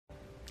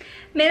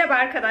Merhaba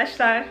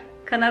arkadaşlar,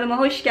 kanalıma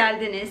hoş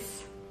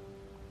geldiniz.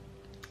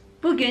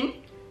 Bugün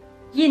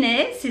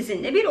yine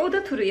sizinle bir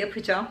oda turu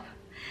yapacağım.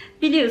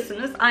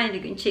 Biliyorsunuz aynı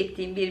gün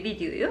çektiğim bir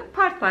videoyu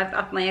part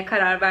atmaya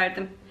karar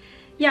verdim.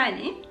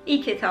 Yani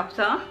ilk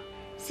etapta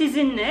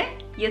sizinle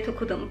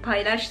yatak odamı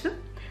paylaştım.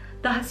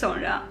 Daha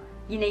sonra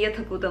yine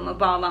yatak odama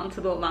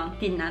bağlantılı olan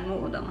dinlenme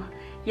odamı,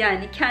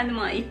 yani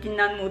kendime ait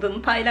dinlenme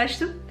odamı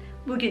paylaştım.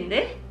 Bugün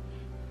de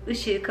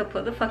ışığı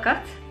kapalı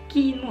fakat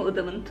giyinme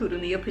odamın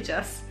turunu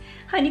yapacağız.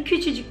 Hani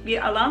küçücük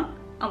bir alan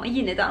ama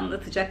yine de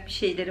anlatacak bir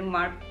şeylerim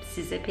var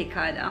size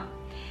pekala.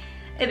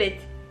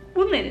 Evet,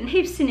 bunların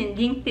hepsinin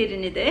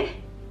linklerini de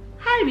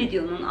her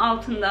videonun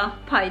altında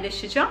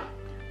paylaşacağım.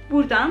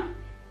 Buradan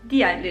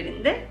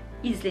diğerlerini de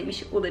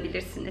izlemiş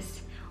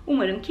olabilirsiniz.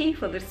 Umarım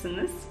keyif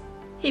alırsınız.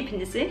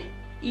 Hepinize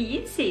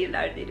iyi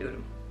seyirler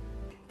diliyorum.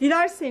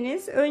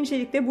 Dilerseniz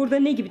öncelikle burada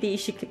ne gibi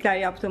değişiklikler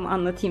yaptığımı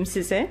anlatayım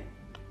size.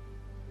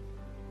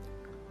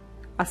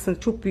 Aslında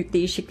çok büyük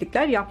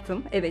değişiklikler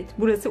yaptım. Evet,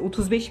 burası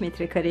 35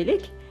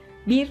 metrekarelik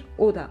bir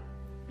oda.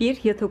 Bir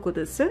yatak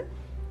odası.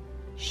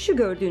 Şu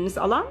gördüğünüz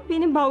alan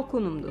benim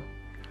balkonumdu.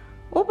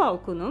 O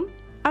balkonum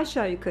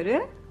aşağı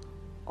yukarı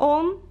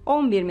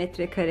 10-11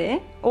 metrekare.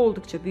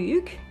 Oldukça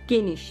büyük,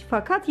 geniş.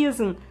 Fakat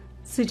yazın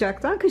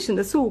sıcaktan, kışın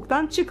da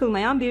soğuktan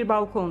çıkılmayan bir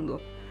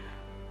balkondu.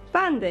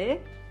 Ben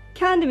de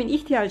kendimin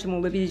ihtiyacım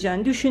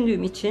olabileceğini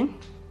düşündüğüm için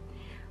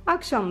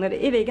akşamları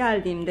eve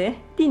geldiğimde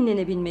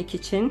dinlenebilmek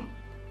için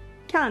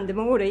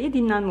kendime orayı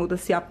dinlenme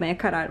odası yapmaya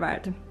karar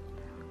verdim.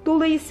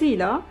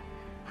 Dolayısıyla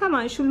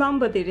hemen şu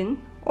lambaderin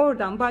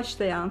oradan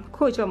başlayan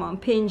kocaman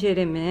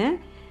penceremi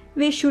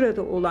ve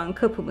şurada olan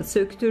kapımı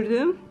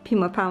söktürdüm.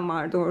 Pimapen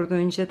vardı orada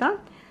önceden.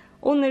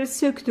 Onları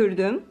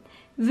söktürdüm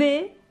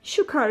ve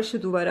şu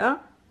karşı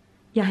duvara,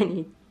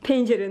 yani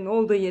pencerenin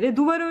olduğu yere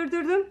duvar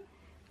ördürdüm.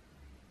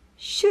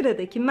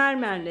 Şuradaki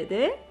mermerle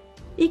de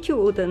iki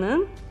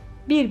odanın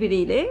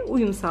birbiriyle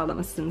uyum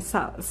sağlamasını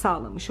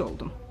sağlamış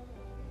oldum.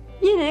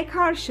 Yine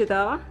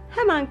karşıda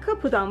hemen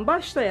kapıdan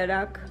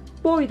başlayarak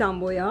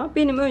boydan boya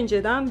benim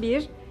önceden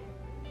bir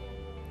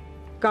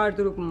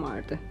gardırobum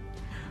vardı.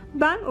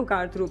 Ben o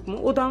gardırobumu,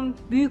 odam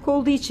büyük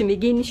olduğu için ve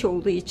geniş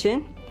olduğu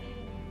için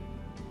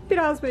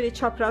biraz böyle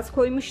çapraz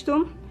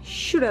koymuştum.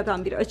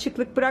 Şuradan bir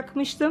açıklık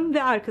bırakmıştım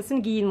ve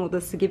arkasını giyinme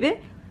odası gibi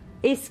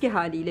eski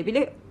haliyle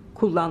bile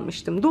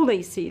kullanmıştım.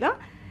 Dolayısıyla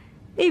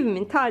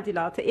evimin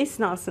tadilatı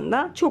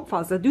esnasında çok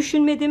fazla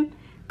düşünmedim.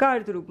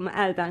 Gardırobumu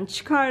elden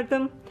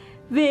çıkardım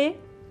ve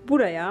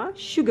buraya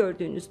şu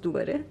gördüğünüz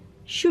duvarı,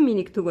 şu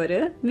minik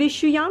duvarı ve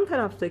şu yan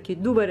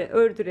taraftaki duvarı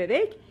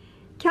ördürerek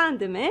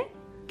kendime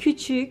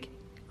küçük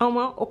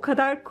ama o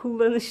kadar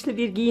kullanışlı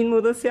bir giyinme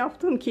odası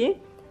yaptım ki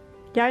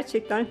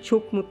gerçekten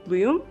çok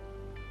mutluyum.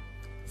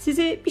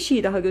 Size bir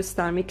şey daha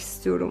göstermek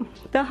istiyorum.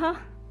 Daha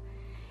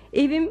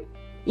evim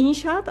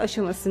inşaat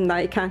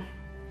aşamasındayken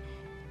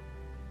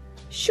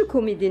şu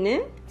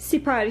komodini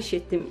sipariş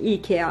ettim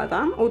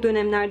IKEA'dan. O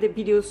dönemlerde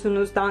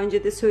biliyorsunuz, daha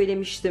önce de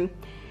söylemiştim,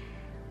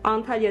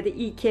 Antalya'da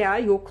IKEA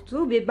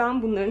yoktu ve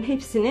ben bunların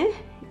hepsini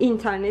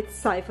internet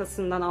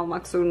sayfasından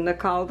almak zorunda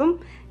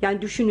kaldım.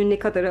 Yani düşünün ne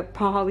kadar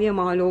pahalıya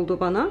mal oldu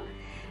bana.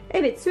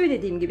 Evet,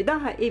 söylediğim gibi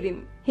daha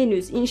evim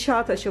henüz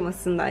inşaat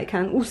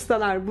aşamasındayken,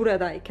 ustalar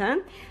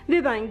buradayken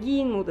ve ben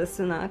giyinme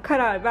odasına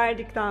karar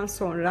verdikten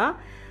sonra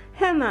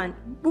hemen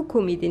bu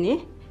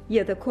komodini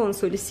ya da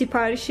konsoli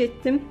sipariş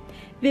ettim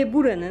ve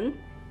buranın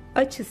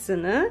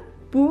açısını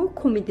bu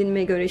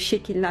komodinime göre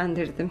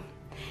şekillendirdim.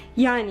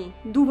 Yani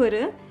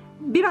duvarı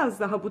biraz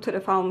daha bu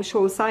tarafa almış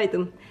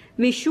olsaydım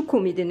ve şu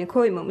komodini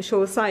koymamış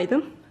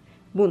olsaydım,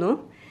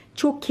 bunu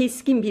çok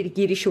keskin bir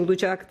giriş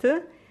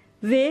olacaktı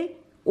ve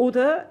o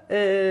da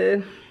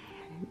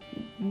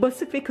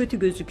basık ve kötü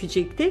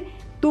gözükecekti.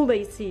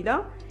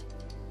 Dolayısıyla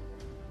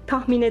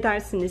tahmin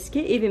edersiniz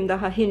ki evim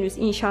daha henüz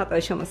inşaat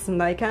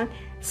aşamasındayken,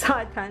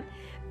 zaten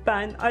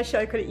ben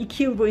aşağı yukarı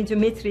 2 yıl boyunca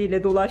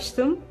metreyle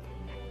dolaştım.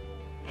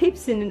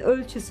 Hepsinin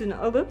ölçüsünü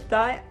alıp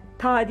daha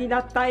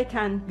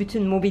tadilattayken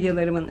bütün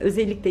mobilyalarımın,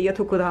 özellikle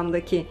yatak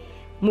odamdaki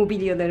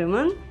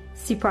mobilyalarımın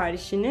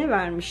siparişini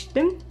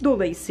vermiştim.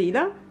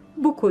 Dolayısıyla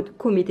bu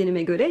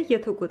komodinime göre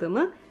yatak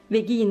odamı ve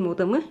giyinme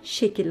odamı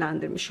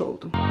şekillendirmiş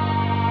oldum.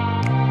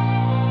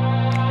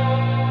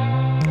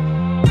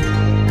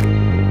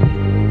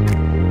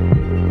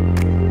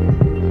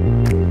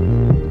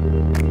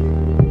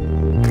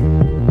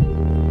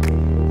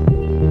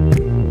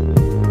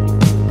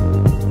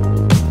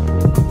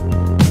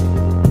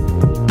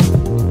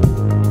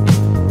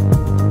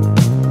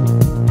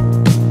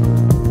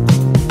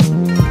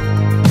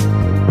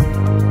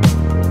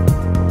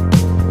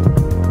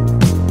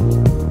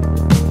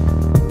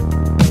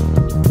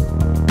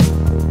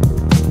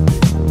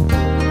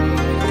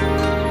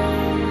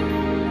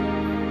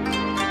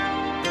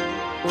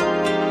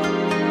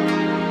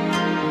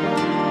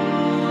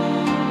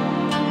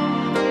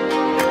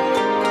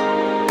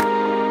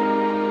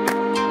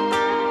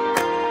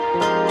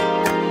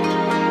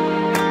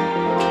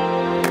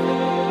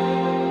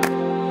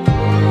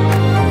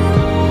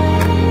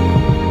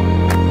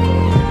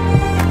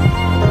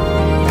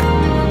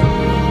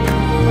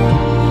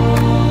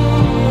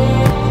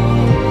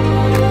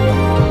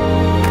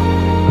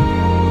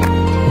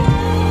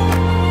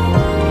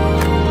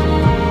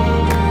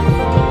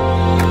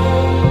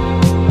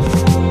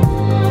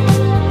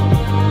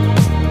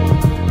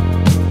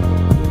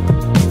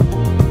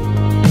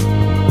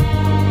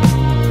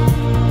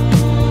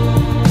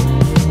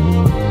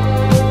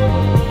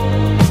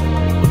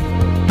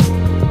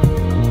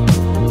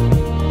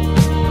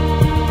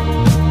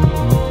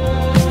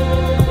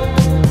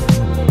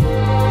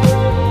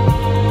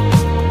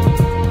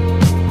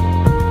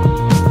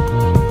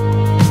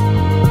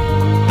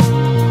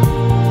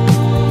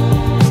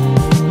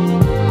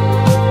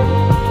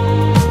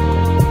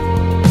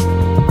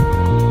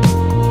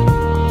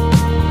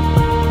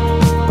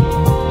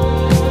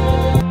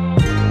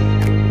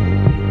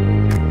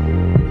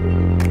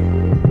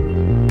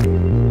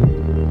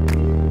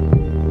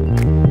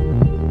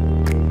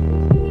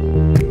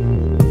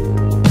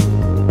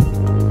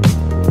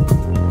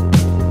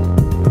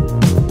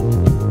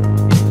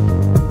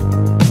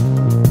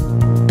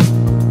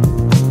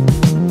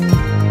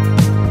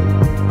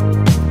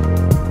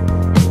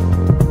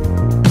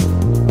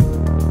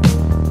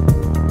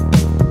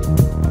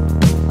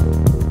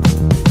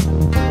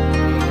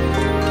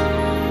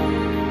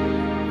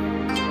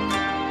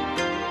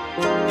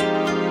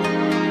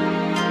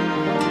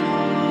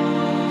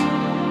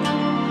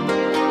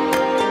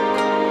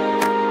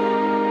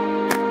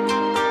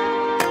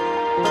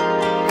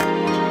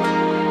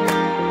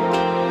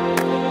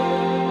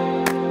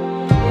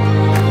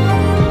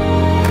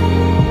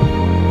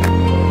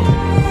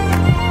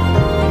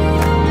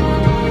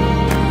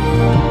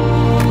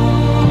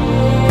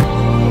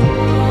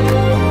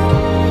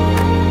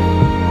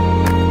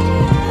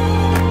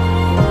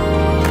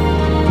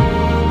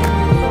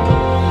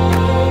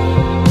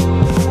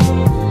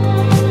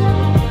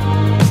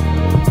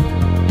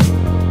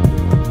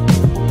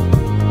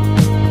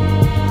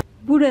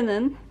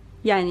 buranın,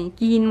 yani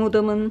giyinme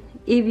odamın,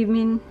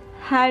 evimin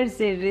her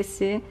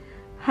zerresi,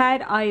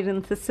 her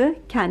ayrıntısı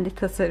kendi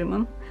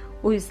tasarımım.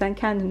 O yüzden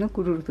kendimle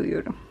gurur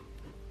duyuyorum.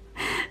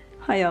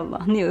 Hay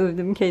Allah, ne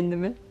övdüm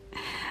kendimi.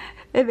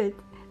 Evet,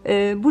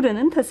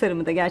 buranın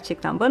tasarımı da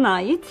gerçekten bana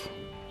ait.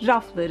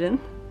 Rafların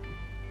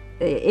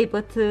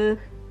ebatı,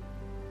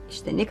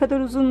 işte ne kadar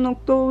uzun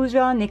nokta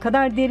olacağı, ne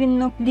kadar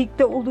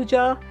derinlikte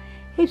olacağı,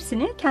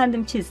 hepsini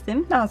kendim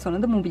çizdim. Daha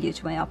sonra da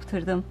mobilyacıma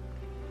yaptırdım.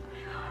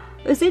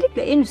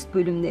 Özellikle en üst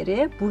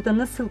bölümleri, burada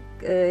nasıl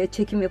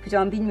çekim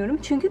yapacağım bilmiyorum.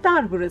 Çünkü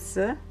dar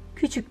burası.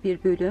 Küçük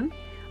bir bölüm.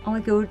 Ama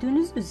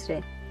gördüğünüz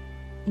üzere,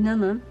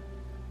 inanın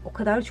o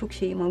kadar çok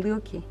şeyim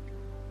alıyor ki.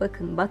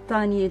 Bakın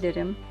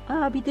battaniyelerim.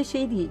 Bir de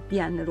şey değil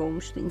diyenler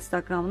olmuştu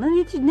Instagram'da.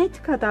 Ne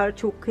kadar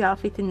çok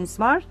kıyafetiniz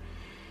var.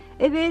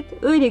 Evet,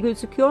 öyle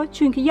gözüküyor.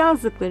 Çünkü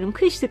yazlıklarım,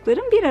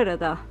 kışlıklarım bir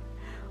arada.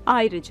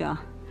 Ayrıca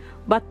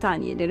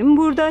battaniyelerim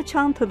burada,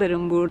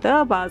 çantalarım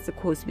burada, bazı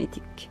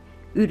kozmetik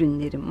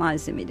ürünlerim,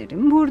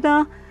 malzemelerim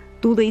burada.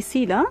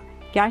 Dolayısıyla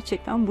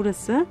gerçekten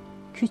burası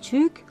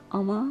küçük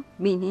ama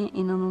beni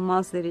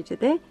inanılmaz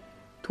derecede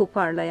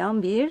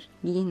toparlayan bir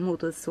giyinme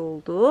odası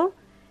oldu.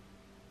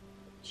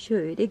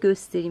 Şöyle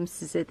göstereyim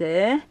size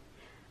de.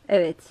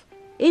 Evet,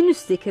 en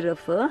üstteki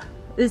rafı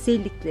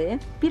özellikle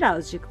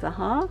birazcık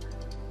daha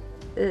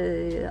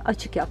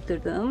açık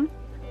yaptırdım.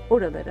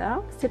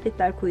 Oralara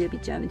sepetler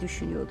koyabileceğimi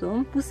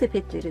düşünüyordum. Bu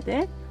sepetleri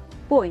de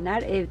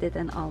Boyner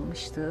Evde'den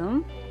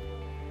almıştım.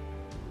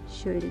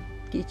 Şöyle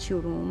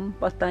geçiyorum.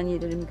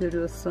 Battaniyelerimi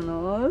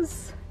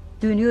görüyorsunuz.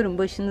 Dönüyorum,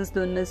 başınız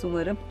dönmez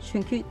umarım.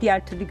 Çünkü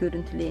diğer türlü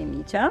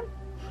görüntüleyemeyeceğim.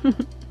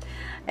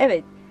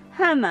 Evet,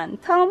 hemen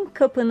tam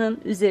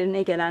kapının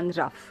üzerine gelen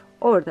raf.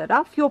 Orada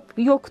raf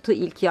yoktu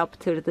ilk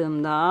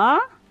yaptırdığımda.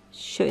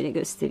 Şöyle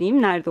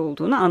göstereyim nerede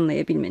olduğunu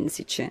anlayabilmeniz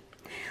için.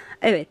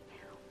 Evet,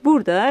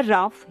 burada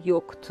raf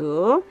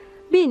yoktu.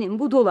 Benim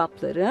bu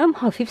dolaplarım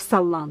hafif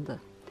sallandı.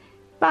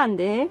 Ben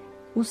de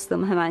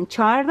ustamı hemen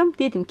çağırdım.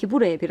 Dedim ki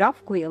buraya bir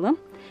raf koyalım.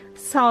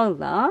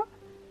 Sağla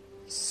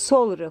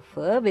sol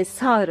rafı ve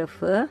sağ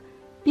rafı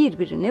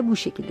birbirine bu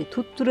şekilde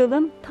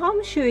tutturalım.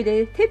 Tam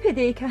şöyle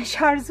tepedeyken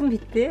şarjım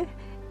bitti.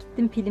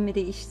 Gittim pilimi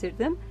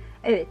değiştirdim.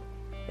 Evet,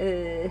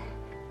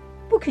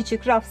 bu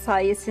küçük raf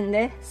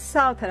sayesinde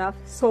sağ taraf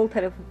sol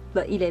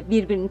tarafla ile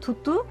birbirini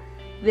tuttu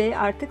ve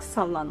artık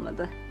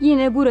sallanmadı.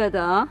 Yine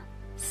burada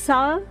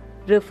sağ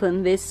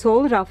rafın ve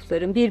sol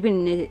rafların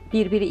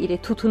birbiri ile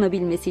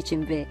tutunabilmesi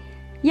için ve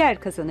yer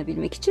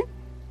kazanabilmek için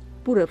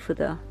bu rafı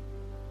da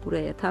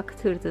buraya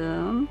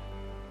taktırdım.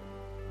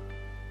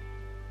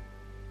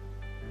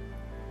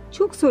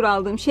 Çok soru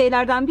aldığım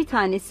şeylerden bir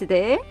tanesi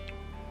de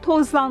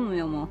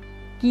tozlanmıyor mu?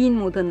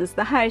 Giyinme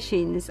odanızda her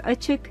şeyiniz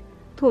açık,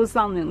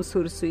 tozlanmıyor mu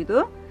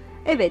sorusuydu.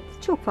 Evet,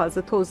 çok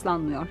fazla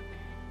tozlanmıyor.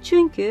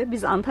 Çünkü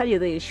biz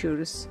Antalya'da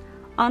yaşıyoruz.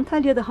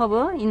 Antalya'da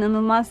hava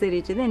inanılmaz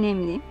derecede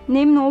nemli.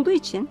 Nemli olduğu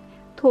için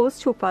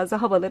toz çok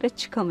fazla havalara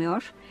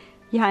çıkamıyor.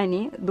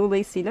 Yani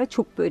dolayısıyla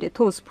çok böyle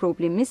toz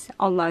problemimiz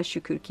Allah'a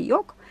şükür ki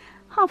yok.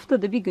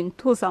 Haftada bir gün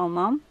toz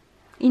almam,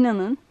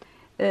 İnanın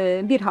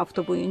bir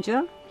hafta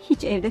boyunca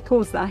hiç evde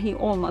toz dahi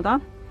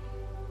olmadan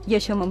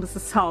yaşamamızı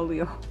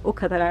sağlıyor. O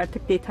kadar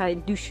artık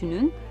detaylı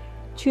düşünün.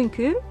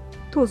 Çünkü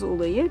toz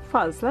olayı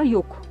fazla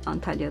yok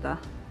Antalya'da.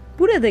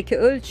 Buradaki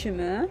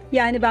ölçümü,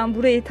 yani ben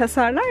burayı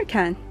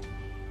tasarlarken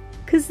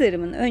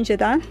kızlarımın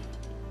önceden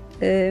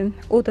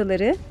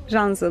odaları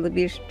ranzalı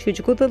bir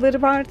çocuk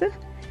odaları vardı.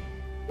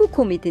 Bu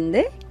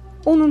komodinde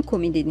onun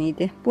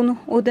komodiniydi. Bunu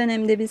o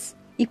dönemde biz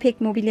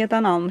İpek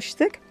Mobilya'dan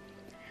almıştık.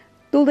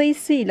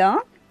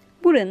 Dolayısıyla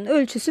buranın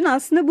ölçüsünü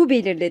aslında bu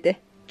belirledi.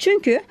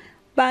 Çünkü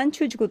ben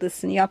çocuk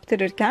odasını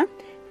yaptırırken,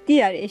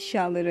 diğer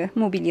eşyaları,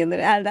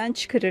 mobilyaları elden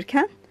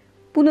çıkarırken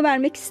bunu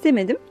vermek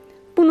istemedim.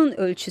 Bunun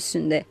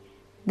ölçüsünde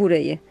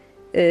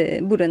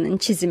buranın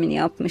çizimini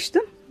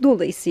yapmıştım.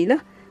 Dolayısıyla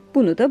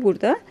bunu da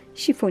burada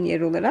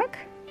şifoniyer olarak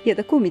ya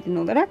da komodin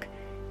olarak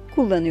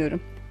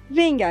kullanıyorum.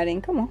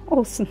 Rengarenk ama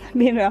olsun,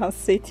 beni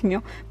rahatsız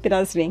etmiyor.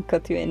 Biraz renk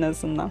katıyor en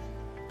azından.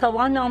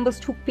 Tavan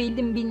lambası çok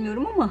belli mi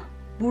bilmiyorum ama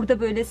burada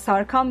böyle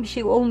sarkan bir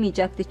şey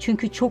olmayacaktı.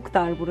 Çünkü çok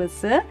dar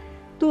burası.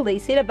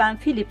 Dolayısıyla ben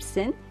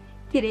Philips'in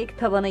direkt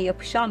tavana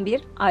yapışan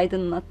bir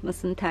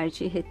aydınlatmasını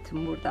tercih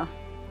ettim burada.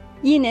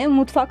 Yine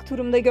mutfak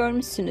turumda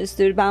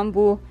görmüşsünüzdür. Ben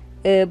bu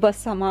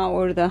basamağı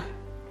orada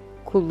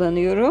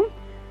kullanıyorum.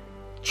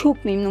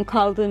 Çok memnun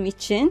kaldığım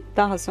için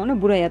daha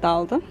sonra buraya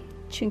daldım.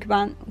 Çünkü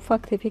ben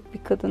ufak tefek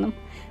bir kadınım.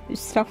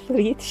 Üst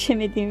raflara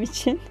yetişemediğim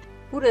için.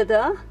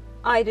 Burada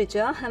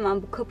ayrıca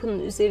hemen bu kapının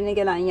üzerine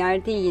gelen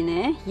yerde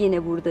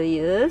yine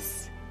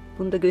buradayız.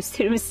 Bunu da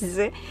göstereyim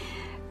size.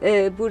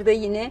 Burada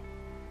yine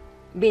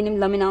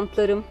benim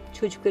laminantlarım,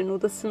 çocukların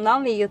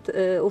odasından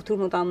ve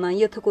oturma odamdan,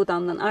 yatak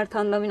odamdan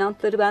artan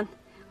laminantları ben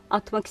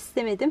atmak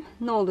istemedim.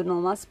 Ne olur ne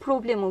olmaz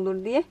problem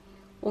olur diye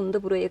onu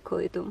da buraya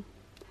koydum.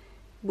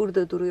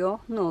 Burada duruyor.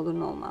 Ne olur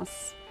ne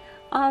olmaz.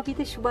 Bir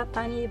de şu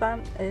battaniyeyi ben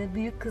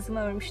büyük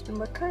kızıma örmüştüm.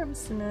 Bakar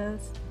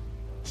mısınız?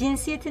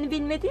 Cinsiyetini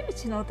bilmediğim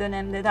için o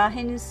dönemde daha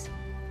henüz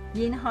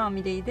yeni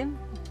hamileydim.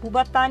 Bu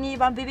battaniyeyi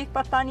ben bebek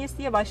battaniyesi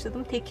diye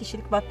başladım. Tek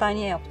kişilik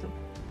battaniye yaptım.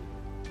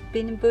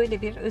 Benim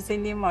böyle bir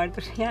özelliğim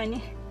vardır. Yani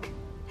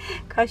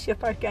kaş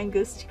yaparken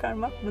göz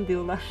çıkarmak mı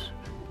diyorlar.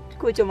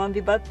 Kocaman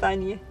bir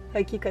battaniye.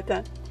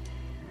 Hakikaten.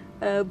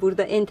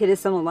 Burada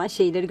enteresan olan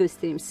şeyleri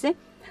göstereyim size.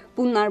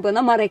 Bunlar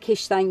bana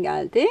Marrakeş'ten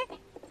geldi.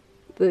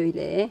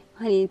 Böyle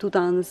hani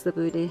dudağınızda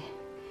böyle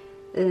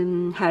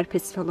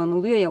herpes falan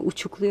oluyor ya,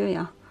 uçukluyor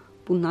ya.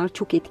 Bunlar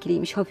çok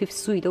etkiliymiş. Hafif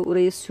suyla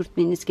oraya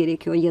sürtmeniz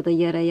gerekiyor ya da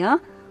yaraya.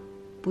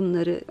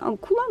 Bunları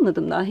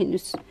kullanmadım daha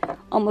henüz.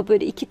 Ama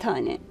böyle 2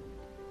 tane.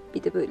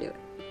 Bir de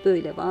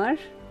böyle var.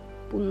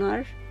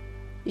 Bunlar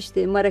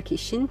işte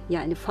Marrakeş'in,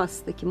 yani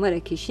Fas'taki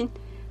Marrakeş'in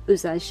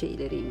özel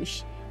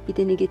şeyleriymiş. Bir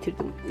de ne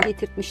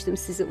getirtmiştim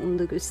size, onu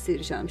da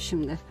göstereceğim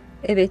şimdi.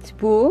 Evet,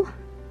 bu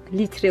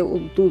litre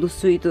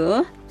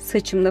dolusuydu.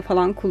 Saçımda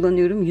falan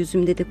kullanıyorum.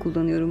 Yüzümde de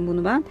kullanıyorum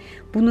bunu ben.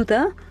 Bunu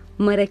da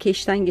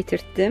Marrakeş'ten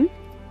getirttim.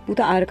 Bu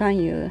da argan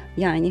yağı.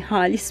 Yani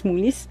halis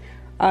mulis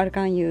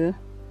argan yağı.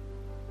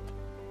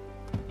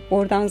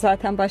 Oradan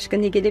zaten başka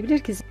ne gelebilir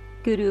ki?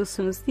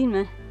 Görüyorsunuz değil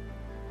mi?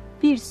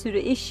 Bir sürü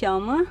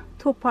eşyamı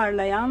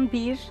toparlayan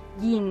bir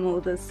giyinme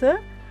odası.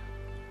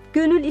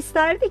 Gönül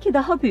isterdi ki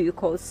daha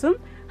büyük olsun.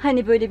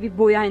 Hani böyle bir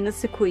boy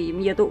aynası koyayım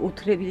ya da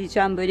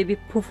oturabileceğim böyle bir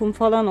pufum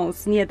falan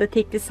olsun ya da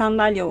tekli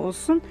sandalye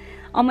olsun.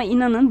 Ama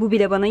inanın bu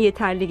bile bana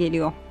yeterli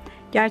geliyor.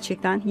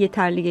 Gerçekten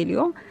yeterli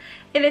geliyor.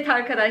 Evet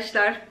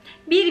arkadaşlar,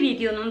 bir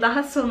videonun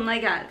daha sonuna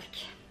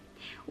geldik.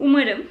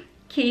 Umarım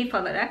keyif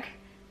alarak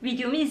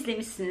videomu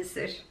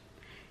izlemişsinizdir.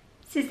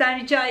 Sizden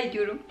rica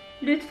ediyorum,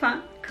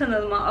 lütfen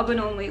kanalıma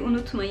abone olmayı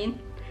unutmayın.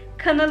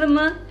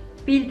 Kanalımı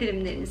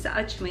bildirimlerinizi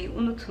açmayı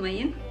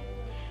unutmayın.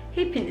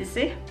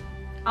 Hepinizi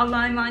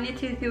Allah'a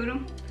emanet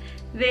ediyorum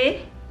ve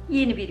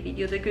yeni bir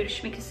videoda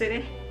görüşmek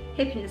üzere.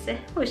 Hepinize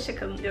hoşça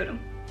kalın diyorum.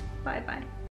 Bay bay.